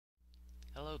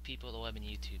Hello people of the web and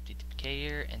YouTube, Dtpk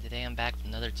here, and today I'm back with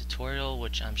another tutorial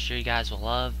which I'm sure you guys will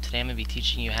love. Today I'm going to be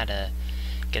teaching you how to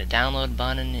get a download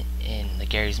button in the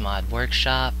Garry's Mod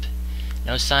workshop.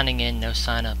 No signing in, no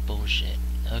sign up bullshit.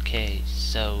 Okay,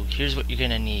 so here's what you're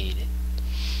going to need.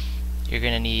 You're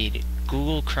going to need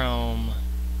Google Chrome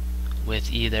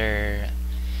with either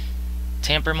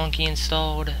TamperMonkey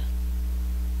installed,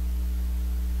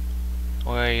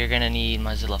 or you're going to need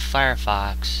Mozilla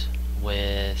Firefox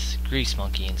with Grease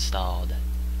Monkey installed.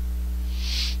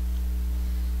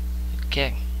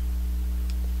 Okay,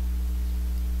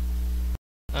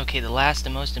 the last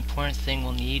and most important thing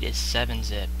we'll need is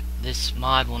 7-zip. This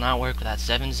mod will not work without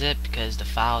 7-zip because the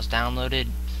files downloaded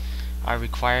are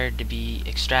required to be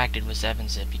extracted with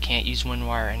 7-zip. You can't use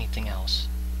WinRAR or anything else.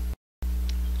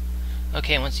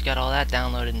 Okay, once you got all that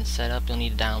downloaded and set up, you'll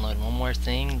need to download one more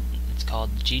thing. It's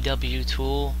called the GW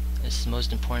tool. This is the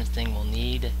most important thing we'll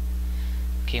need.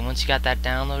 Okay, once you got that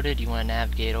downloaded, you want to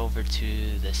navigate over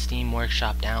to the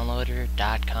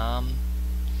steamworkshopdownloader.com,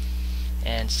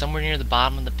 and somewhere near the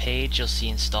bottom of the page you'll see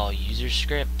install user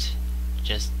script.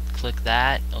 Just click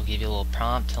that. It'll give you a little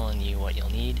prompt telling you what you'll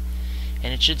need,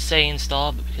 and it should say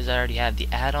install, but because I already have the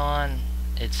add-on,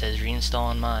 it says reinstall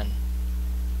on mine.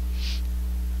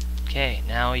 Okay,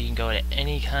 now you can go to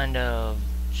any kind of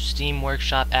Steam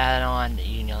Workshop add-on.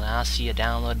 You'll now see a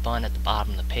download button at the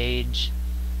bottom of the page.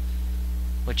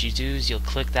 What you do is you'll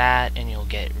click that and you'll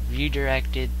get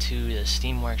redirected to the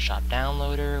Steam Workshop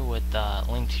downloader with the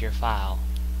link to your file.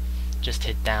 Just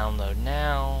hit download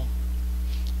now,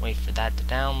 wait for that to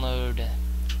download,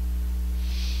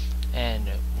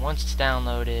 and once it's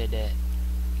downloaded,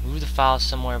 move the file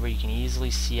somewhere where you can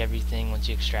easily see everything. Once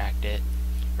you extract it,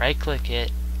 right click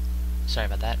it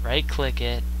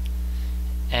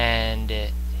and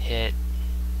hit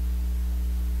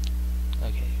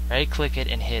right-click it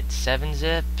and hit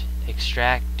 7-zip,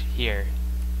 extract here.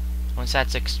 Once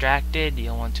that's extracted,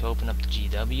 you'll want to open up the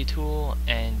GW tool,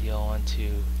 and you'll want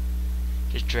to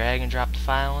just drag and drop the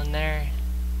file in there.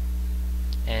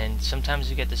 And sometimes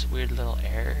you get this weird little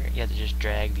error. You have to just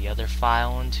drag the other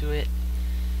file into it,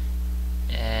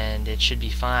 and it should be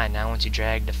fine. Now once you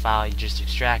drag the file you just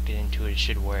extracted into it, it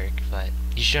should work, but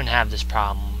you shouldn't have this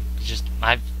problem. It's just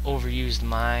I've overused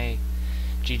my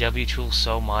GW tool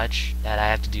so much that I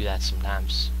have to do that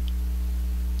sometimes.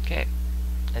 Okay,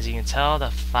 as you can tell,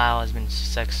 the file has been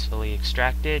successfully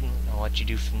extracted, and what you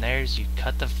do from there is you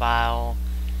cut the file,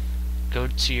 go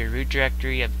to your root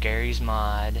directory of Garry's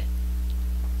Mod,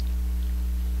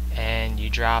 and you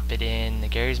drop it in the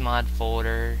Garry's Mod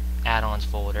folder, add-ons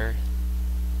folder,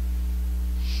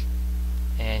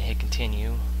 and hit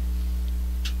continue.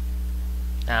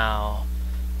 Now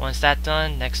once that's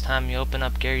done, next time you open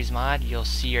up Garry's Mod, you'll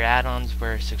see your add-ons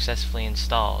were successfully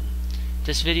installed. If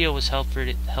this video was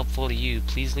helpful to you,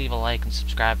 please leave a like and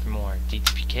subscribe for more.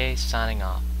 Dtpk signing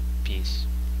off. Peace.